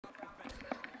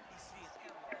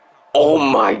Oh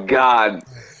my god.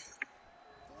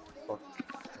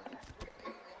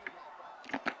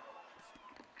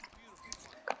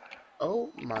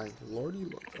 Oh my lordy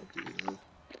lord. Okay.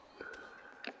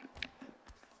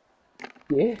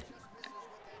 Yeah.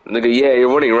 Nigga, yeah,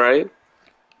 you're winning, right?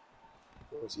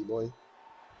 Pussy boy.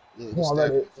 Yeah, Come you on,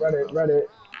 stabbed me. Reddit, Reddit, Reddit,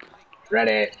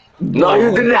 Reddit. No,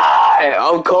 you Bro. did not!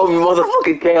 I'm Kobe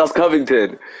motherfucking Chaos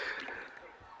Covington. You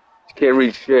can't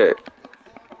read shit.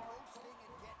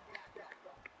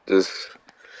 Just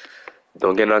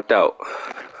don't get knocked out.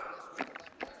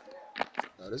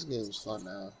 Oh, this game is fun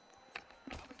now.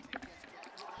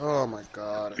 Oh my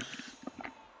god.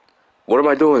 What am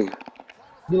I doing?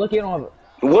 You looking on it.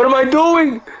 What am I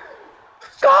doing?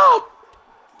 Stop!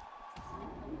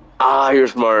 Ah, you're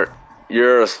smart.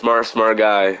 You're a smart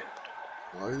guy.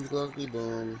 Lordy lucky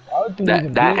boom. Why would you That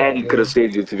even do that that, end could bro? have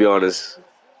saved you, to be honest.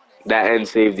 That end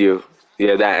saved you.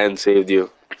 Yeah, that end saved you.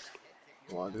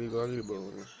 Lordy lucky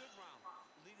boom.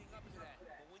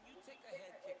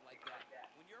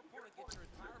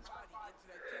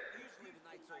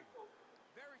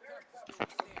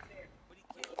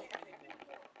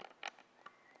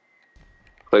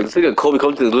 Like, this nigga Kobe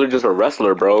Covington is literally just a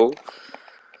wrestler, bro.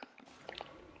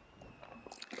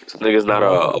 This nigga's not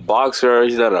Bro. a boxer.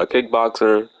 He's not a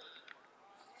kickboxer.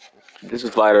 This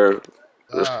is fighter,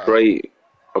 a Ah. straight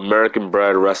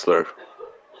American-bred wrestler.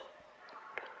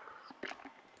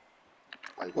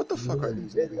 Like, what the You fuck are a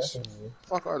these bitch, niggas? definitely.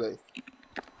 Fuck are they?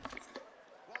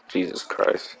 Jesus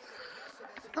Christ.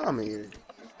 Come here.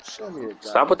 Show me the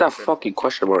Stop with goddamn that credit. fucking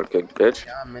question mark, you bitch.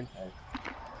 Comment that.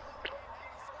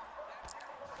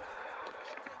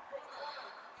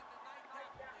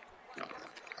 Oh my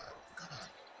god. God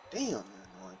damn, you're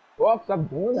annoying. Fuck, stop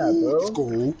doing that, Ooh, let's bro.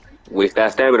 go. Waste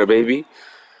that stamina, baby.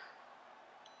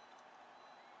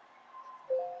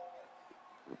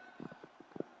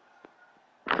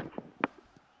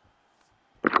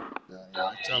 Yeah,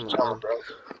 tell him, bro.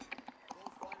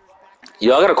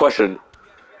 Yo, I got a question.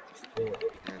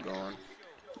 You're going.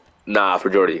 Nah, for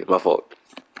Jordy, my fault.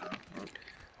 No.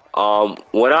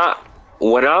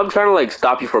 When I'm trying to like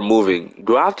stop you from moving,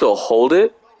 do I have to hold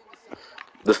it?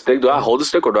 The stick? Do I hold the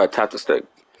stick or do I tap the stick?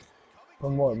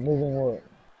 From what? Moving what?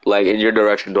 Like in your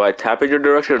direction, do I tap in your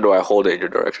direction or do I hold it in your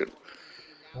direction?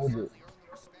 Hold it.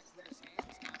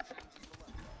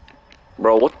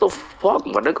 Bro, what the fuck,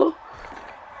 my nigga?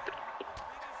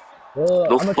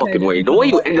 No I'm gonna fucking way. transition No to the way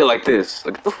you right. end it like this.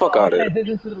 Like, get the fuck I'm out gonna of here.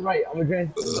 transition to the right. I'm gonna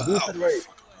do it Oh to the my right.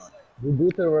 fucking god. Do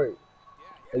it to the right.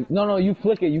 Like, no, you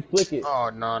flick it. You flick it. Oh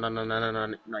no no no no no no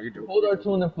no! You're You joking. hold You're R2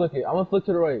 joking. and then flick it. I'm gonna flick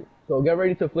to the right. So get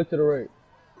ready to flick to the right.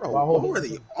 Bro, While what holding were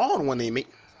they R2. on when they make?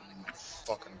 Oh my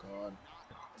fucking god.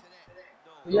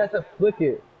 So you have to flick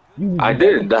it. I That's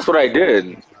what did. you That's what I did.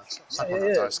 Yeah, Stop yeah,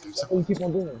 yeah. multitasking. That's Stop what you multitasking. keep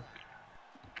on doing.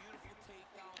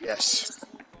 Yes.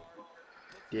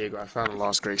 Diego, I found a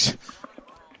lost grace.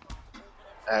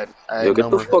 Yo, get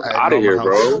the fuck Add out of no more here, Why you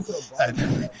health. bro. go to the bottom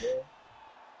like Add, that, bro?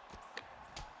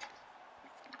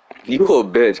 You a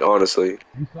bitch, honestly.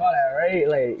 You saw that, right?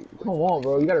 Like, come on,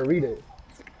 bro. You gotta read it.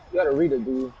 You gotta read it,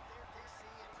 dude.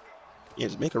 yeah,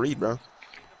 just make a read, bro.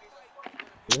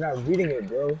 You're not reading it,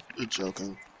 bro. You're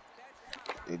joking.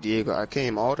 Hey, Diego, I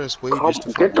came all this way Come, just to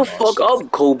find get a the fuck loss.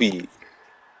 up, Kobe. You're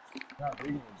not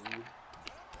reading it, dude.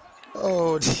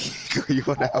 Oh, Diego, you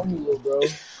I wanna help? own you, little bro.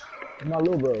 You're my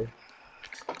little bro.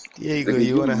 Diego, Nigga,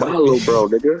 you you wanna my help me? little bro,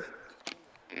 nigga.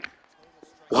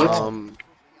 I'm What? not Um,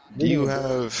 do reading you it, bro.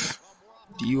 have?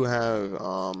 Do you have?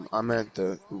 I'm at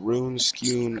the Rune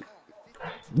Skewn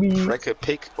We. Prekka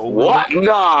Pick What? Overlook.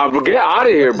 Nah, bro, get out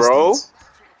of What here, is bro. this?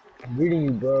 I'm reading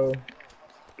you, bro.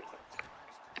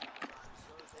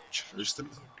 Tristan.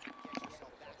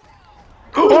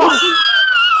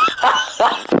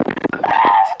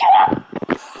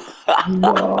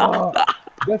 No.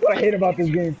 That's what I hate about this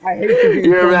game. I hate this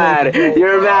game You're so much, mad. bro.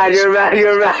 You're mad. You're mad.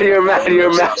 You're mad. You're I mad. hate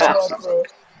You're this game mad. so much, bro.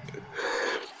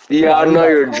 Yeah, I We know got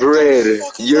you're What the dread.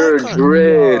 fuck is that You're cut?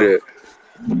 no, dread.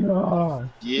 no.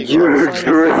 Diego, I'm You're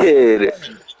fighting dread.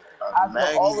 a After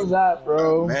all of that, a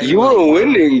bro. You Magnum were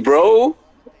winning, bro.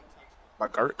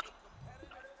 McGurk.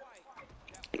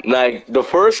 Like, the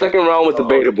first, second round was Uh-oh,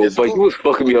 debatable, but you difficult? was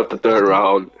fucking me up the third Difficulty?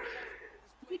 round.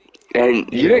 And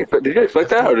you didn't Diego, expect, did you expect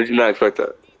that or difficult? did you not expect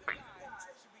that?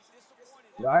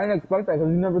 I didn't expect that because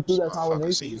you never threw that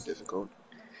Motherfucker seems combination. difficult.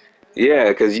 Yeah,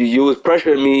 because you was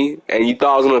pressuring me and you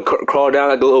thought I was going to crawl down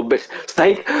like a little bitch.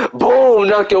 Psych! Boom!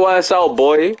 Knock your ass out,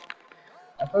 boy.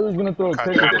 I thought he was gonna throw a God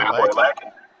kick damn, or boy, something.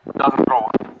 lacking. Doesn't throw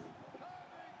what?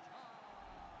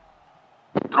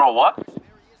 Throw what?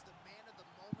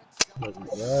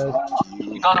 What? Fuck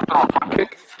He you. doesn't throw a front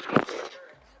kick.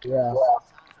 Yeah.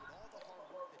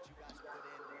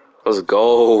 Let's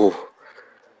go.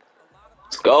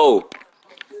 Let's go.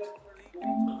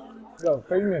 Yo,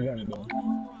 face me again, bro.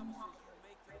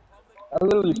 I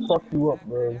literally fucked you up,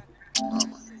 bro. Oh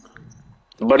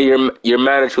my. Buddy, you're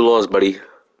mad at you lost, buddy.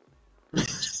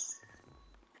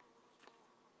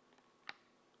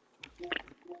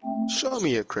 Show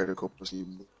me a critical pussy.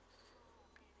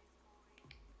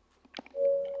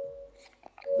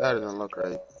 That doesn't look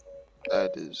right.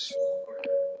 That is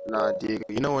not Diego.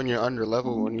 You know when you're under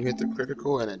level, when you hit the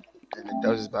critical and it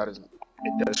does about as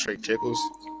it does straight tickles.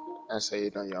 I say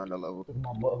you know you're under level. Look at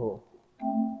my butthole.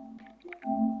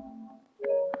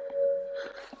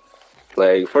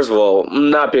 Like, first of all, I'm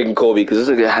not picking Kobe because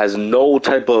this nigga has no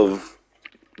type of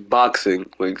boxing.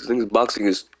 Like, this nigga's boxing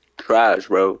is trash,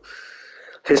 bro.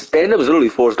 His stand-up is literally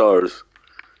 4 stars.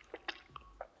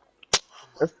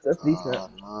 That's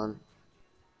decent. Man.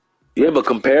 Yeah, but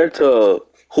compared to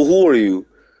who are you?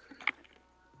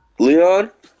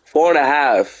 Leon?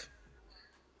 4.5.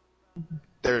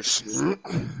 There's.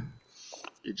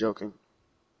 You're joking.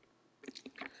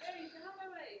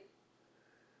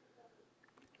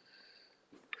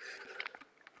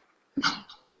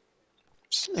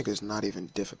 This nigga's not even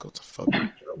difficult to fuck with.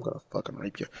 I'm gonna fucking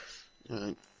rape you.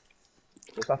 Alright.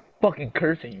 Stop fucking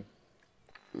cursing.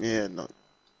 Yeah, no.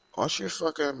 Watch your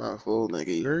fucking mouth, fool,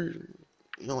 nigga.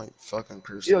 You don't like fucking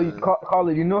cursing. Yo, you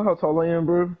Carly, you know how tall I am,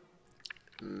 bro?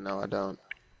 No, I don't.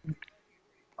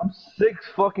 I'm 6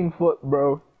 fucking foot,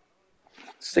 bro.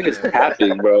 This nigga's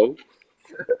tapping, bro.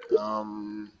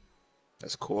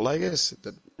 That's cool, I guess.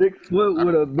 6 foot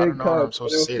with a I don't big know what I'm cock, supposed and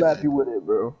to it'll say to slap that. you with it,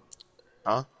 bro.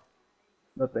 Huh?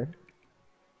 Nothing.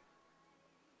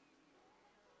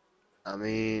 I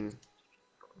mean,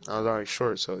 I was already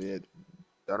short, so yeah, I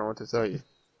don't know what to tell you.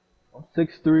 I'm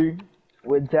 6'3",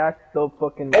 with jacked up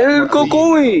fucking El muscles.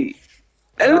 Kokoi!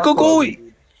 El Nah, fuck you, Kokoi!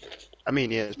 dude. I mean,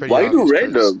 yeah, it's pretty Why you do obvious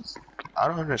because randoms? I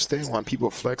don't understand why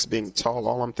people flex being tall.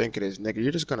 All I'm thinking is, nigga,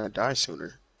 you're just gonna die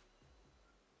sooner.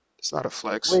 It's not a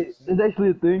flex. Wait, is actually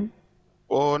a thing?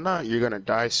 Well, not you're gonna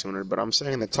die sooner, but I'm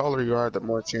saying the taller you are, the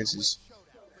more chances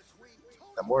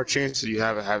you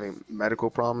have of having medical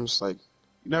problems. Like,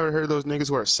 you never heard of those niggas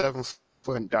who are 7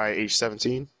 foot and die at age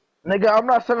 17? Nigga, I'm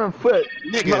not 7 foot.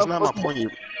 I'm Nigga, not it's a not my fucking,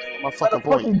 point. My not a fucking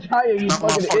point. fucking giant, you Not my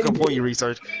fucking fucking point, you idiot.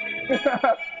 retard.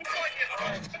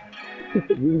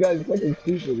 These guys fucking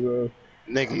stupid, bro.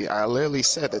 Nigga, I literally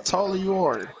said the taller you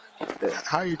are, the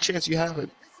higher chance you have it.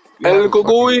 You El having fucking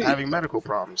Kokoi! having medical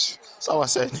problems. That's all I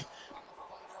said.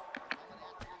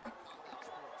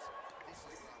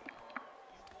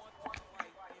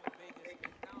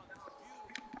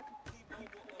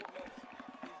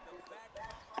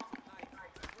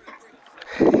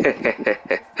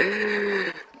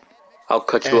 I'll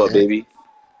cut you up, Eh? baby.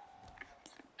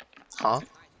 Huh?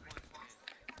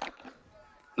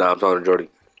 Nah, I'm talking to Jordy.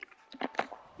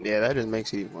 Yeah, that just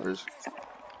makes it even worse.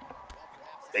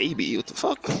 Baby, what the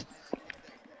fuck? He is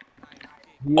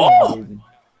my Oh! baby.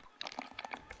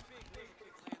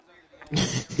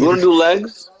 You wanna do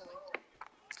legs?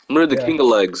 I'm gonna do the Yeah. king of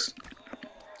legs.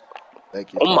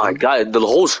 Beg your Oh my pardon? god, the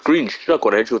whole screen shook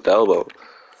when I hit you with the elbow.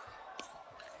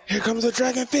 Here comes the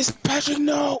dragon fist, Patrick,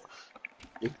 no!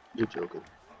 You're joking.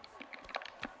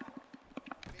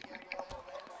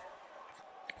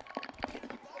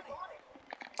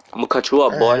 I'm gonna cut you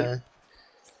up, boy.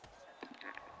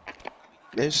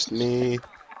 Missed me.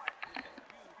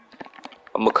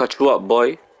 I'm gonna cut you up,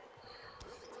 boy.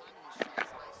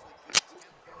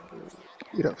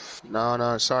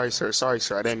 No, sorry, sir,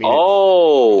 I didn't mean it.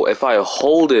 Oh, if I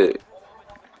hold it.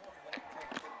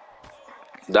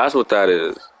 That's what that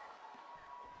is.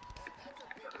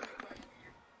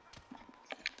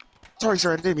 Sorry,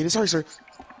 sir, I didn't mean it, sorry, sir.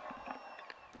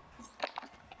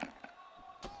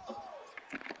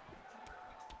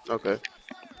 Okay.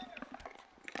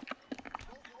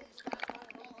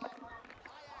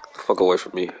 Fuck away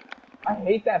from me. I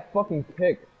hate that fucking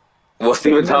pick. What,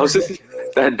 Steven Never Thomas? hits,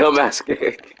 bro. That dumbass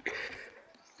kick.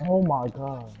 Oh my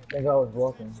god. I think I was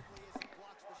walking.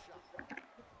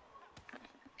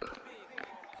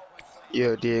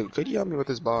 Yo, Diego, could you help me with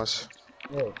this boss?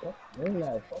 Yo, fuck. Maybe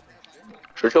not. Fuck.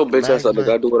 Shut your bitch ass up, nigga.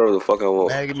 Magma, I do whatever the fuck I want.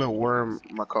 Magma worm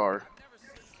my car.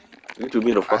 Look at you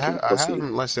being a fucking I have pussy.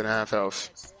 him less than half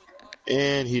health.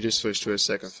 And he just switched to a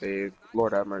second fade.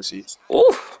 Lord have mercy.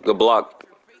 Oof. Good block.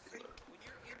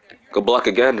 Good block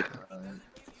again.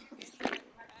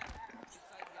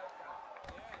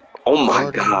 Oh my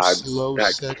Bloody god. slow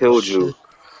That second killed you. shit.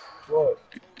 What?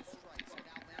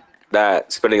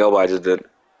 That spinning elbow I just did.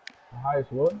 The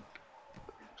highest what?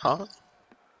 Huh?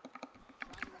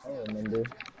 I don't remember.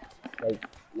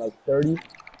 Like 30?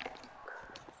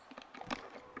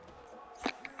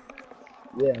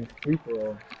 Yeah, and free for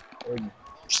all.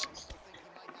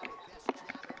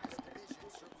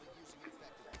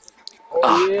 Oh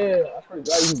Ah, yeah, I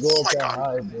forgot you can go Oh up my that god.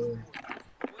 high, bro.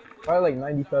 Probably like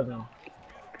 97.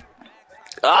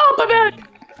 my back,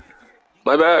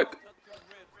 my back.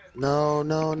 No,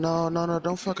 no, no, no, no,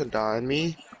 don't fucking die on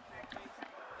me.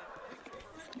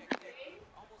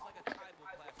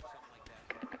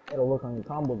 Gotta work on your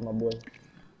combos, my boy.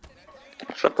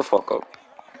 Shut the fuck up,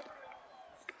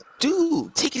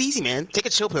 Dude, take it easy, man. Take a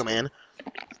chill pill, man.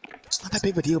 It's not that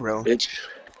big of a deal, bro. bitch,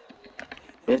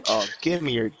 Oh, bitch. give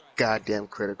me your goddamn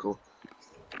critical.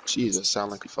 Jesus,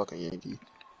 sound like a fucking Yankee.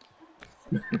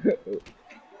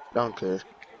 Don't care.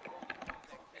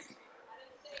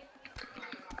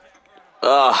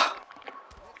 Ah,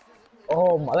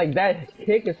 Oh my, like that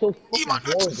kick is so Eat my fucking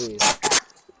nuts. horrible.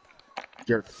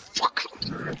 You're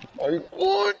fucking. Oh,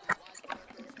 what?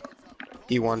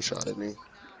 He one-shotted me.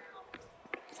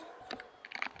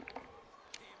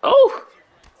 oh.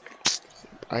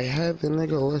 I had the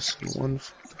nigga less than one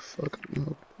fucking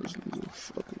up. This nigga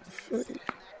fucking fake.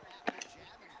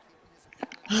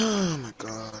 Oh my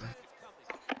god.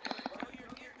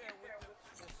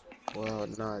 Well,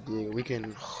 nah, Diego, we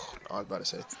can. I was about to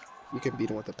say, we can beat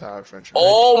him with the power of friendship, right?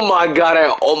 Oh my god, I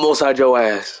almost had your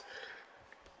ass.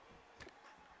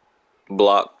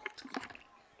 Block.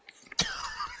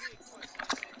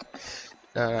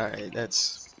 Alright,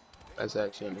 that's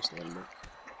actually understandable.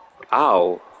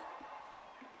 Ow.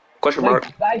 Question Like, mark.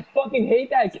 I fucking hate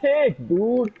that kick,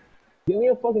 dude. Give me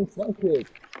a fucking front kick.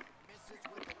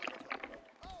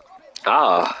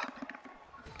 Ah.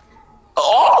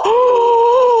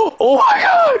 Oh! Oh my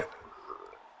god!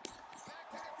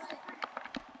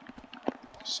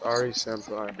 Sorry,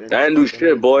 Senpai, I didn't That ain't do fucking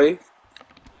shit, know. boy.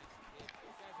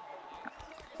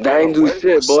 That Bro, ain't do where's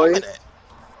my shit, boy. summon at?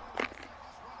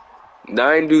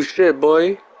 That ain't do shit,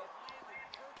 boy.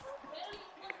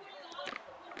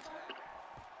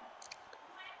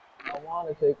 I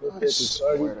wanna take a I 50,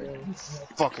 30 swear to things.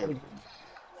 fucking.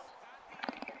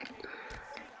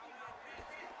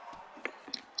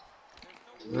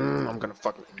 I'm gonna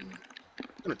fucking. I'm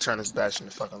gonna turn this bash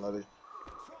into fucking leather.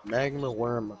 Magma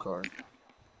worm my card.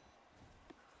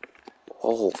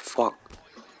 Oh, fuck.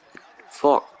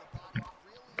 Fuck.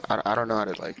 I don't know how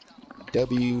to like.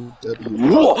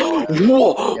 Whoa! WWR.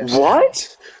 Whoa! Yes.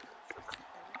 What?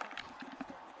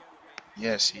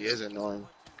 Yes, he is annoying.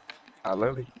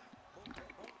 Lily.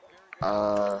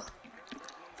 Uh,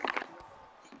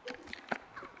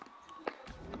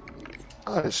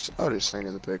 I'll just send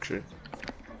you the picture.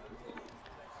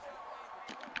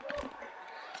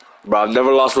 Bro, I've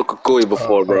never lost with Kukui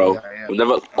before, Oh bro. yeah, yeah. I've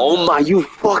never. Oh Oh yeah, my, yeah. you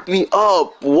fucked me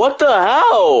up. What the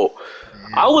hell?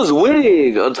 I Yeah. was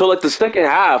winning until like the second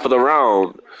half of the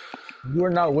round. You are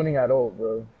not winning at all,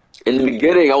 bro. In the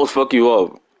beginning, I was fucking you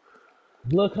up.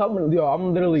 Look how many, yo,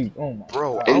 I'm literally, oh my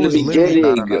Bro, I god. In the was literally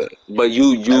no, no, beginning, no. but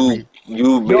you Every you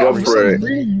you Yo, made up I'm every for literally single it.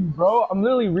 game. reading you, bro. I'm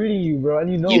literally reading you, bro,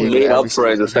 and you know You Diego, it. made every up for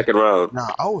it single in the game. second round.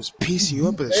 Nah, I was piecing you You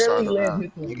up at the start barely of the land round.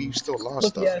 hits on Nigga, you me. still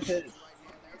lost Pussy though. ass hits.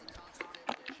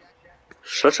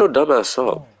 Shut your dumb ass Come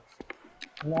up. on.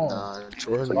 Come on. Nah,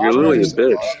 Jordan, You're Bot literally a lane, Jordan's a bro.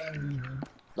 bitch. bot. Bot lane losing.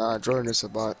 Nah, Jordan is a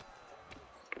bot.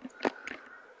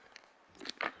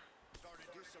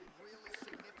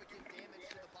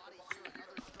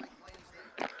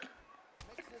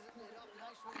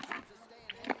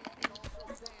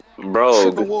 Bro,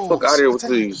 Sugar get the fuck out of Wolves, here with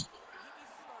attack! these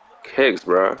kicks,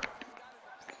 bro.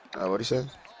 What'd he say?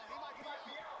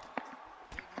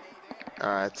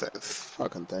 Alright,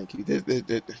 fucking thank you.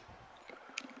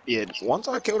 Yeah, once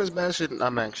I kill this bastard,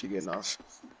 I'm actually getting off.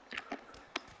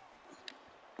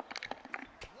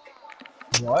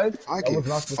 What? If I That get was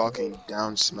not supposed to hit. fucking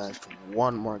down smashed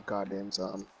one more goddamn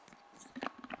time.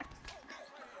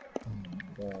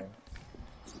 Yeah.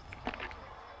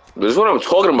 This is what I'm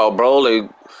talking about, bro. Like,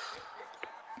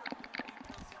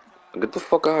 get the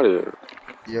fuck out of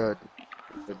here.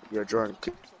 Yeah, Jordan,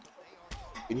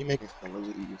 can you make me fucking lose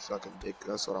it, you fucking dick?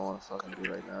 That's what I want to fucking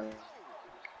do right now.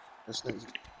 This nigga,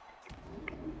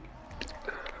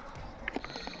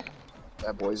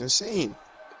 that boy's insane.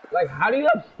 Like, how do you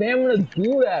have stamina to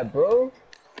do that, bro?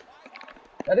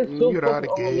 That is so You're out fucking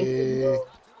of unrealistic, gay. bro.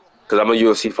 Cause I'm a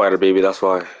UFC fighter, baby. That's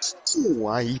why.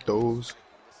 Why eat those?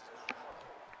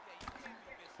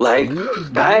 Like, You really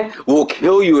do? that will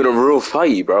kill you in a real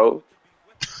fight, bro.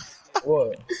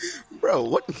 What? Bro,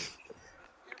 what?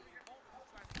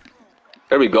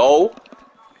 There we go.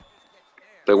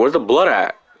 Like, where's the blood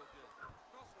at?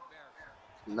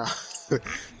 Nah.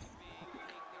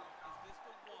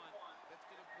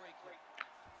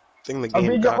 Think the I game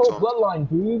read your got to whole him. bloodline,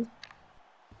 dude.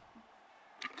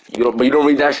 But you don't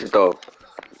read that shit though.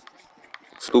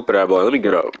 Stupid ass boy. Let me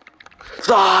get up.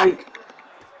 Side.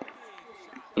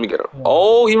 Let me get up. Come on.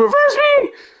 Oh, he reversed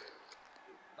me.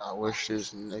 I wish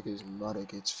this nigga's mother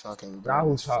gets fucking Now burned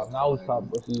who's his top? fucking Now who's leg. top,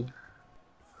 pussy?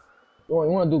 You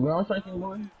wanna do ground striking,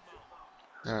 boy? You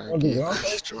Alright, wanna do Diego, ground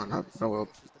striking? join up. No, well,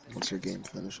 once your game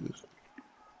finishes.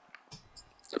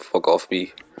 The fuck off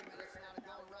me.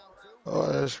 Oh,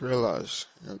 I just realized.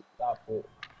 Stop it.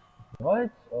 What?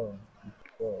 Oh,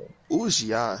 oh. Who's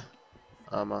Ya?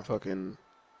 My fucking.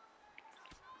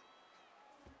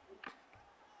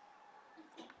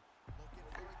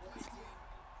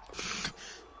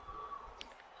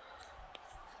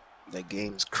 The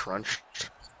game's crunched.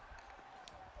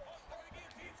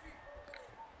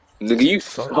 Nigga, you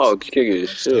Fucked. suck. Kicking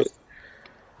Messed up. shit.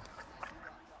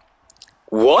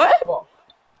 What? Fuck.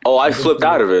 Oh, I Good flipped for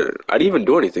out you. of it. I didn't even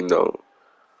do anything though.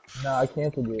 Nah, I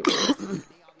canceled it.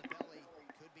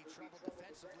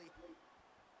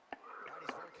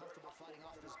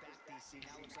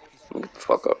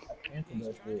 Fuck up. I canceled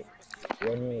that shit.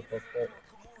 What do you mean, fucked up?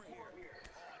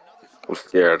 I'm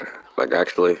scared. Like,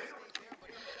 actually.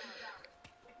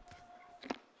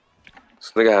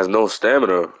 This nigga has no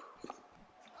stamina.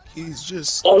 He's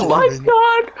just Oh my standing,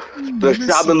 god! The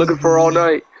shot I've been looking for all menacingly.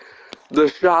 night. The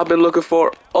shot I've been looking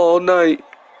for all night.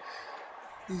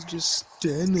 He's just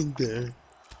standing there,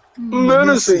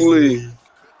 Menacingly. menacingly.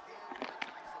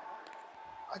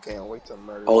 I can't wait to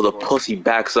murder Oh, this the boy. pussy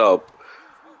backs up.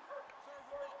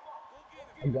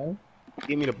 Again?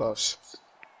 Give me the buffs.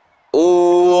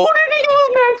 Oh, he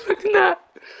was not expecting that.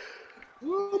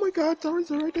 Oh my god, sorry,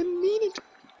 I didn't mean it.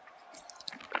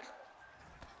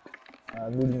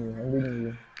 I'm reading you. I'm reading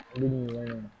you. I'm reading you right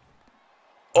now.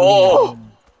 I'm reading you right Oh,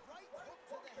 now.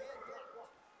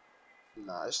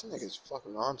 Nah, this nigga's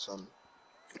fucking on something.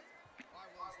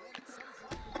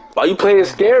 why you playing Like,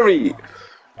 scary?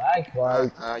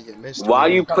 like, You missed, Why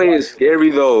you bro. talk playing about it. scary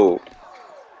though?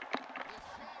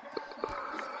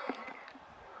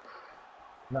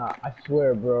 Nah, I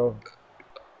swear, bro.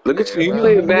 Look at you. Yeah, You If you bro.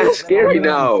 playing delete mad it, then I'll scary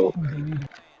literally now. fucking delete it.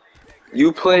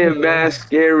 You Fucking playing delete mad it.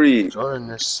 scary. Jordan,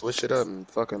 just switch it up and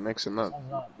fucking mix him up. I'm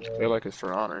not, Play bro. like it's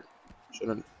for honor.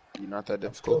 Shouldn't be not that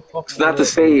I'm still difficult. It's fucking not it the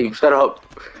up, dude. same. Shut up.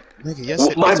 Nigga, yes,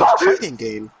 My it's a body. fighting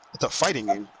game. It's a fighting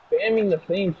game. Spamming the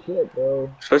same shit, bro.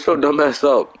 Shut your dumb ass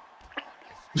up.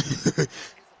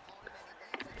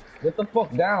 Get the fuck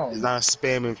It's down. not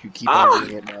spamming if you keep on Ah!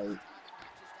 getting it right.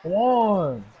 Come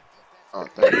on. Oh,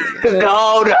 thank goodness.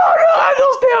 No, no, no. I have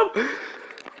no stamp.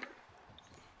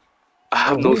 I Bro,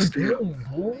 have what no are you stamp. doing,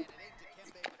 dude?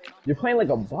 You're playing like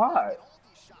a bot.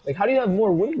 Like, how do you have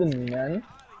more wins than me, man?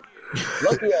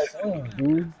 Lucky ass wins,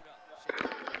 dude.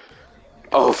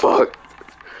 Oh, fuck.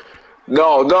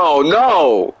 No, no,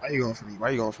 no. Why you going for me? Why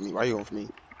you going for me? Why you going for me?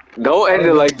 Don't I end gotta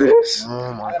it get like my, this.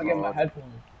 Oh I my gotta get my god.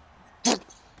 headphones.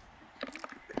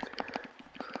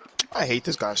 I hate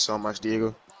this guy so much,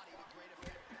 Diego.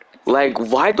 Like,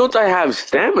 why don't I have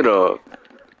stamina?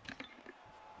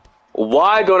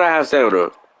 Why don't I have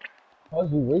stamina?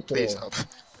 Cause you wasted Please all. help.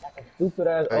 Fucking stupid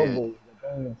ass Hey, elbows that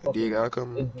don't even fucking. Diego, how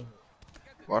come? It's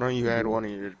Why don't you add one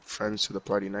of your friends to the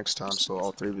party next time so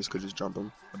all three of us could just jump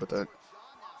him? How about that?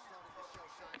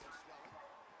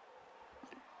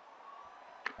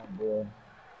 bro.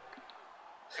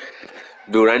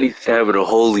 Dude, I need stamina.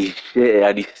 Holy shit,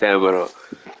 I need stamina.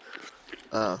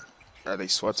 Are they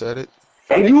sweats at it?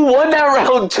 And you won that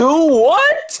round too?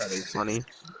 Are they What? funny?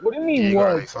 What do you mean Diego,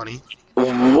 are what? they funny?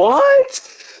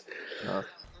 What? Uh,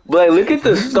 But like, look at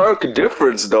the What do you? stark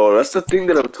difference, though. That's the thing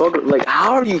that I'm talking. Like,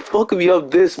 how are you fucking me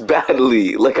up this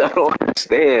badly? Like, I don't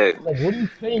understand. Like, what are you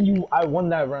saying? I won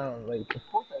that round. Like, of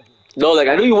course I did. No, like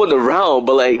I know you won the round,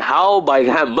 but like, how by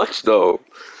that much though?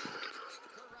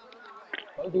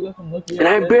 Cause you got some lucky And ass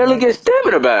I hits, barely man. get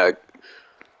stamina back.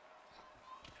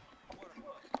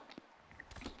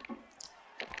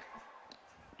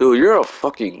 Dude, you're a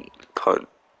fucking cunt.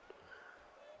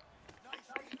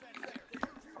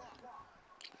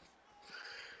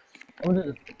 I'm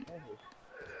just.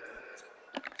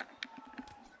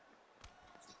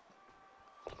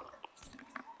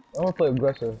 I'm gonna play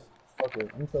aggressive. Fuck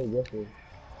it. I'm gonna play aggressive.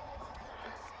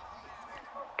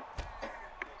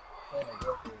 Playing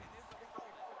aggressive.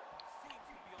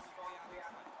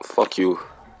 Fuck you.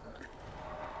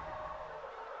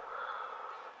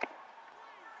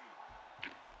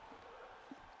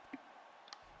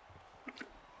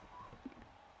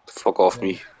 Fuck off Yeah.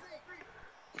 me.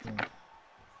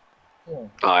 Yeah.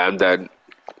 Alright, I'm dead.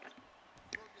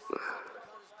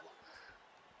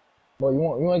 Bro, you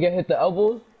want to get hit the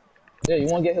elbows? Yeah, you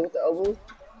want to get hit with the elbows?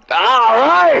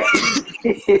 Alright!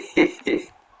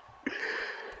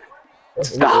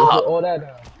 Let's hit Stop! all that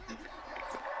down.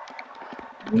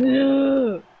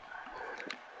 Yeah.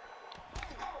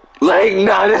 Like,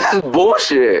 nah, this is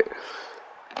bullshit.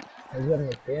 I just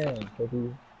understand,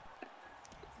 Cookie.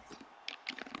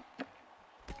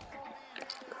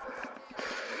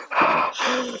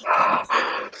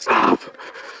 Stop.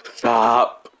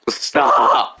 Stop.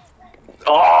 Stop.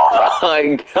 Oh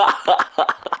my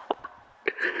god.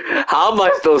 How am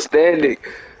I still standing?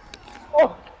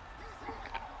 Oh,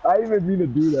 I didn't even mean to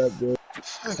do that, bro. I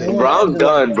Fucking want Bro, to end I'm it like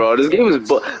done, that. bro. This game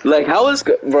is like, how is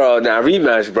bro? Nah,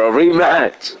 rematch, bro.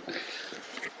 Rematch.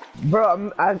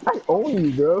 Bro, I own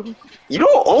you, bro. You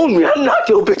don't own me. I knocked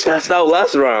your bitch ass out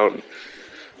last round.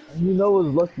 You know it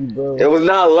was lucky, It bro. was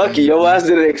not lucky. Your man. ass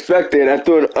didn't expect it. I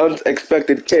threw an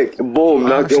unexpected kick. Boom,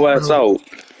 knocked Honestly, your ass bro. out.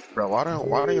 Bro, why don't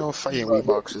y'all fight in Bro, Wii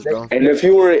boxes, they, bro? And if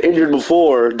you were injured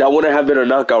before, that wouldn't have been a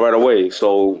knockout right away.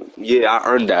 So yeah, I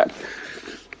earned that.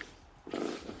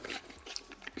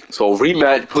 So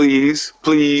rematch, please,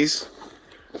 please.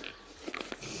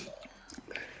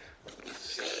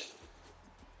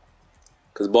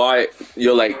 Cause boy,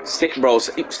 you're like sick, bro.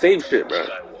 Same shit, bro.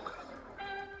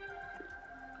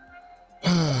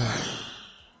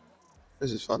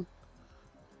 This is fun.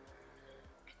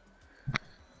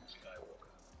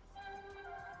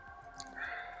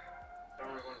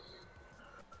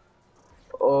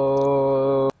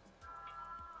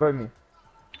 Fight me.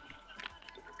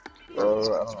 I don't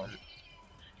know.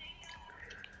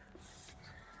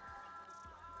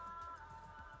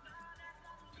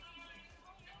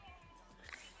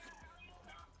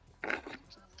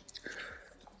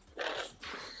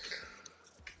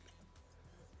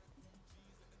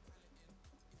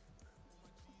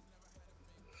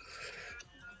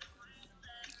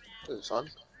 This is fun.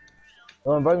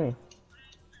 Don't invite me.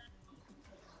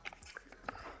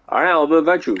 All right, I'll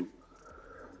invite you.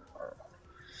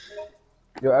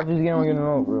 Yo, after this game, I'm gonna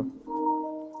know, bro.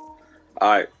 All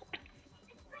right.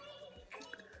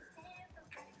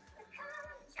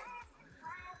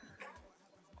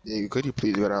 Yeah, could you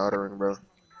please get out of the ring, bro?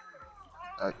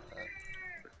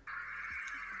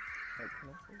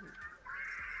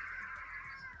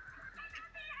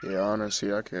 Yeah,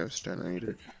 honestly, I can't stand it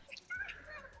either.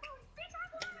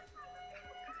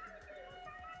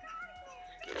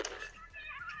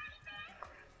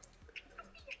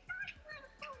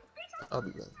 I'll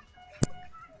be back.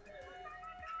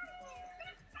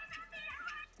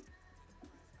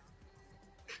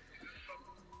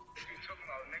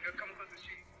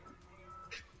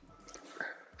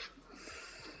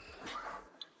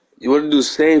 You want to do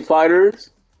save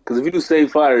fighters? Cause if you do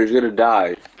save fighters, you're gonna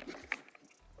die.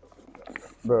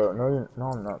 Bro, no,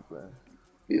 I'm not, bro.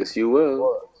 Yes, you will.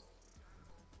 What?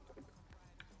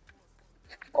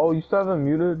 Oh, you still have him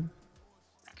muted?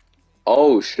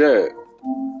 Oh shit.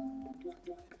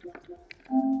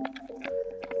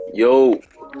 Yo,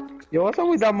 Yo, what's up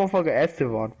with that motherfucker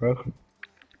Esteban, bro?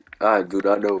 I do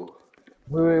not know.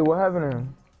 Wait, what happened to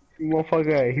him?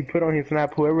 Motherfucker, he put on his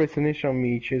snap, whoever snitched on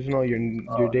me, choose know your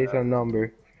Oh, days and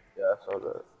number. yeah, I saw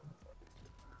that.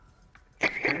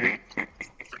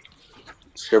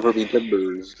 Shiver me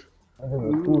timbers. I think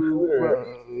a school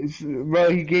shooter.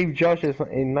 Bro, he gave Josh a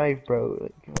knife, bro.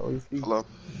 Like, you know, you see? Hello.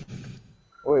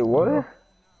 Wait, what?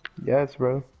 Yes,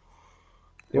 bro.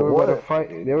 They For were about to what?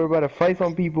 fight. They were about to fight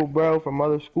some people, bro, from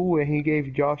other school, and he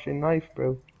gave Josh a knife,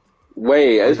 bro.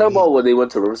 Wait, are you Oh, talking he, about when they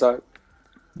went to Riverside?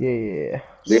 Yeah.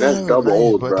 he Dude, didn't that's have a double knife,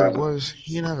 old, but there bro. was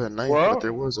he didn't have a knife, but Well,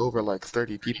 there was over like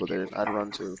 30 people there. I'd run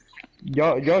to.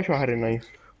 Joshua had a knife.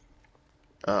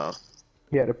 Oh,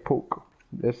 He had a poke.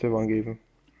 Esteban gave him.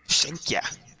 thank ya.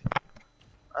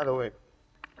 By the way,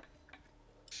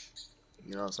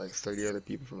 it's like 30 other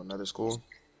people from another school.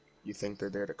 You think they're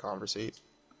there to conversate?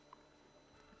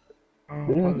 Oh,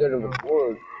 They're just fuck there to no.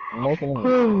 record. Most of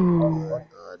them.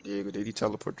 Diego, did he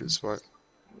teleport to the spot?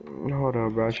 Hold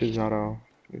up, bro. She's not out.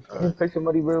 It's Can you Alright. pick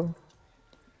somebody, bro?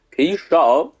 Can you shut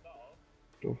up?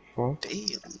 the fuck?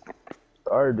 Damn.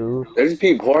 Sorry, dude. There's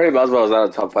people Jorge Masvidal is not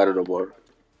a top fighter no more.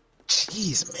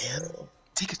 Jeez, man.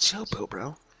 Take a chill pill,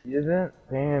 bro. He isn't?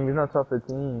 Damn, he's not top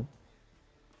 15.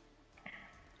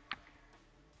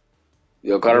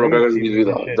 Yo, Yeah, Conor let me McGregor's see gonna who be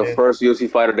this the, shit the is. first UFC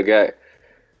fighter to get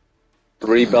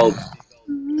 3 belts.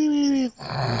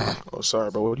 Oh,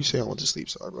 sorry, bro. What do you say? I went to sleep.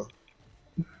 Sorry, bro.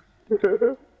 What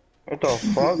the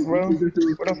fuck, bro?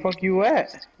 Where the fuck you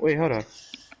at? Wait, hold up.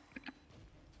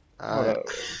 Hold Alright. up.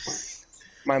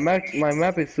 My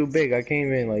map is too big. I can't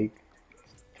even like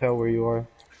tell where you are.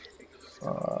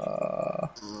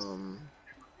 Um,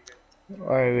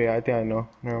 Alright, wait. I think I know.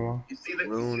 Never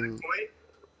mind.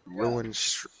 ruin,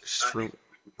 shrimp,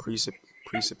 Priest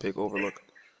overlook.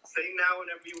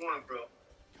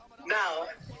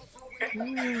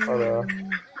 Hold on.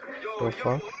 The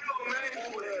fuck?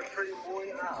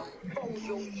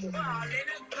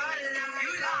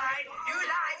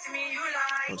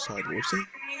 Outside Wilson?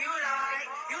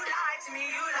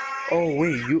 Oh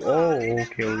wait, you. Oh,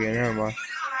 okay, okay, never mind.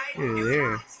 You're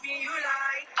there.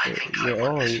 You're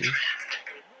oh.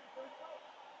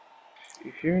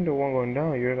 If you're the one going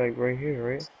down, you're like right here,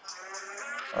 right?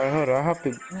 Alright, hold on. I have to.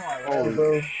 Oh my god, Holy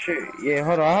bro. shit! Yeah,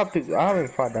 hold on. I have to. I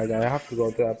haven't fought that guy. I have to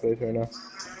go to that place right now.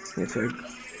 Yes, sir. You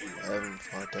haven't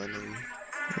fought that nigga.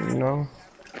 No.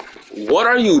 What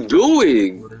are you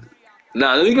doing?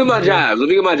 Nah, let me get my Yeah. jabs. Let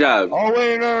me get my jabs. Oh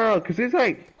wait, no, cause it's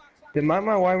like the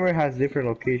Mama Weimer has different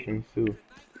locations too.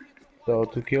 So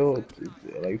to kill,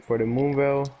 like for the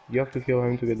Moonveil, you have to kill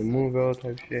him to get the Moonveil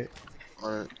type shit.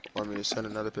 Want me to send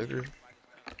another picture?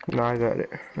 No, I got it.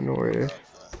 I know where it is.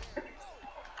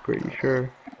 Pretty Alright.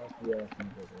 sure.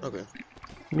 Okay.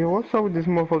 Yo, what's up with this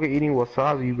motherfucker eating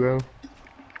wasabi, bro?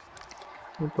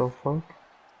 What the fuck?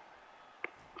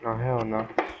 Oh hell no.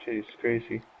 This shit is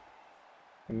crazy.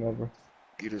 Never.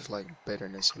 You just like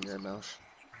bitterness in your mouth.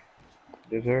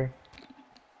 Yes, sir.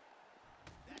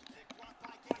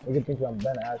 Look at this, I'm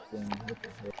Ben Askren. What the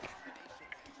heck?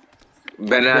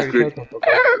 Ben Brady, Askren. shut the fuck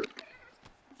up.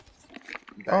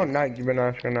 Oh, Bang. not you been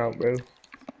asking out, bro.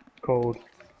 Cold.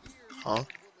 Huh?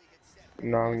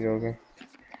 No, I'm joking.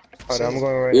 Hold on, Say I'm it.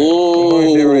 going right now. I'm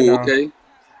going there right Oh, now. okay.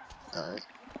 Alright.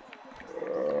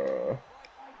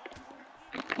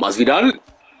 Must be done.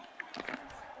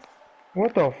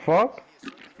 What the fuck?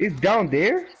 It's down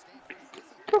there?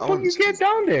 How the I fuck want to you see get this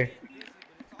down there?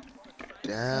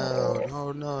 down.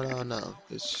 No, no, no, no.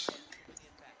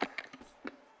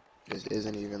 This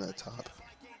isn't even the top.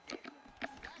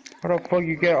 How the fuck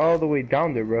you get all the way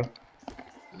down there, bro?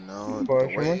 No, the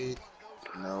Question mark? way.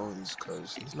 No, it's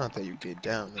cause it's not that you get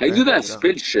down. The How you do fact you that get up.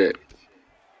 spin shit?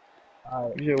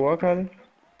 Alright. You said what, Kylie?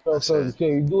 I So said.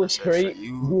 okay, you do I it said for straight,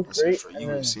 you. I said for and you.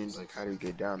 It then seems like how do you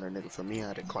get down there, nigga? For me, I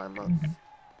had to climb up.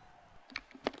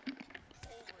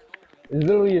 it's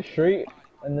literally a straight,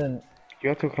 and then You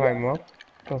have to climb up?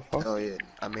 What the fuck? Oh yeah,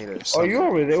 I made a Oh, you summon.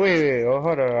 over there? Wait, wait. Oh,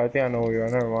 hold on. I think I know where you are.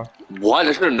 Never mind. What?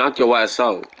 I should have knocked your ass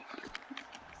out.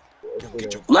 Yo,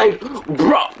 get your Like,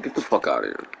 bro, get the fuck out of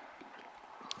here.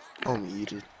 homie,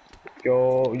 eat it.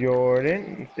 Yo,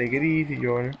 Jordan. Take it easy,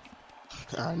 Jordan.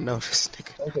 I know this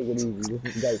nigga don't take it easy.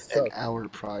 This guy an sucks. hour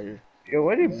prior. Yo,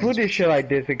 why did you put Man's this shit like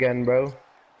this again, bro?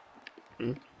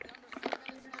 Hmm?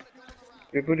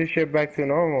 You put this shit back to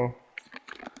normal.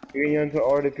 You can enter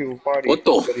all the people parties, What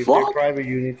the but if they're fuck? private,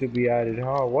 you need to be added.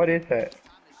 Huh? What is that?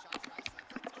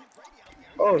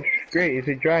 Oh, great. It's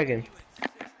a dragon.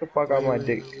 Get the fuck out Wait, my wait,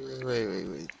 dick. wait, wait, wait, wait,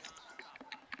 wait.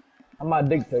 I'm my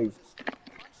dictate.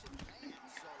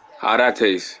 How that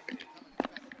taste?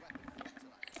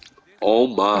 Oh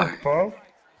What my. the fuck?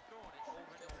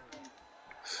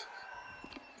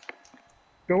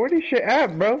 Yo, where this shit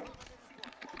at, bro?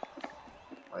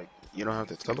 Like, you don't have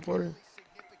the teleporter?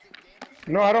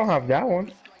 No, I don't have that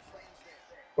one.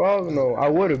 Well, Oh, no, I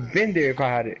would have been there if I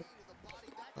had it.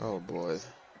 oh boy.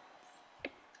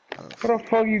 How the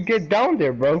fuck you get down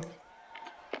there, bro?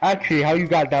 Actually, how you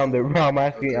got down there, bro?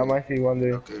 Okay, I'm actually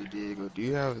wondering. okay, Diego, do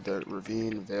you have the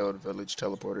Ravine Veiled Village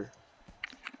teleporter?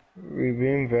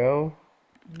 Ravine Vale?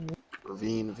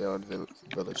 Ravine Veiled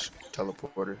Village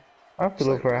teleporter. I have to It's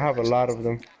look like for it. I right have a next to lot of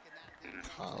them.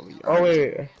 Holly. Oh, Alright,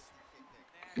 it's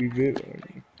wait.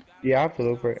 Yeah, I have to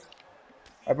look for it.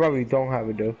 I probably don't have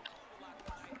it, though.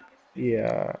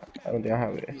 Yeah, I don't think I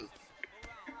have it.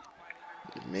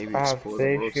 maybe I have explore the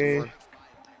Sage world some Cage. more.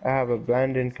 I have a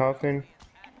Abandoned Coffin.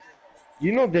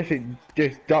 You know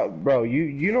bro,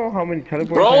 you know how many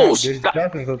teleporters I Bro, have? There's stop.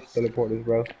 dozens of teleporters,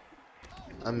 bro.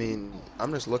 I mean,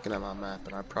 I'm just looking at my map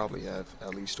and I probably have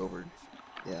at least over,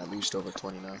 yeah, at least over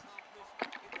 20 now.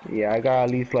 Yeah, I got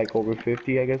at least like over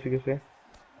 50, I guess you could say.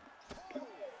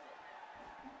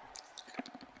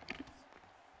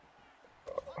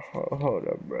 Hold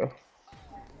up, bro.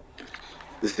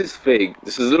 This is fake.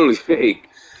 This is literally fake.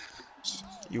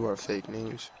 You are fake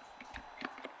news.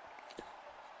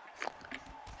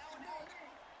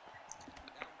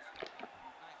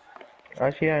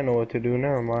 Actually, I know what to do.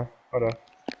 Never mind. Hold up.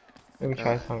 Let me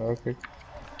try Uh, something real quick.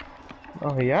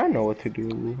 Oh, yeah, I know what to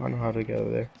do. I know how to get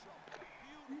over there.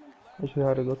 Actually,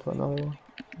 how to go to another one.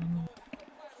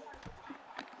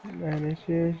 Man, it's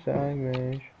just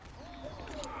diamond.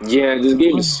 Yeah, this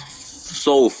game is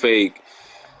so fake.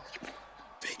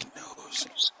 fake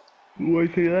news. Why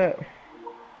say that?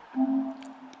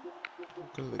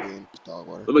 Because the game's dog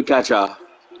water. Let me catch y'all.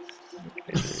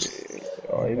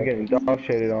 Oh, he's getting dog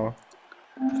shitted on.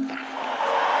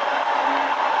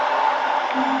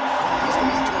 He's going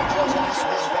to adjust this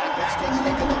one back. Let's take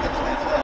a look at the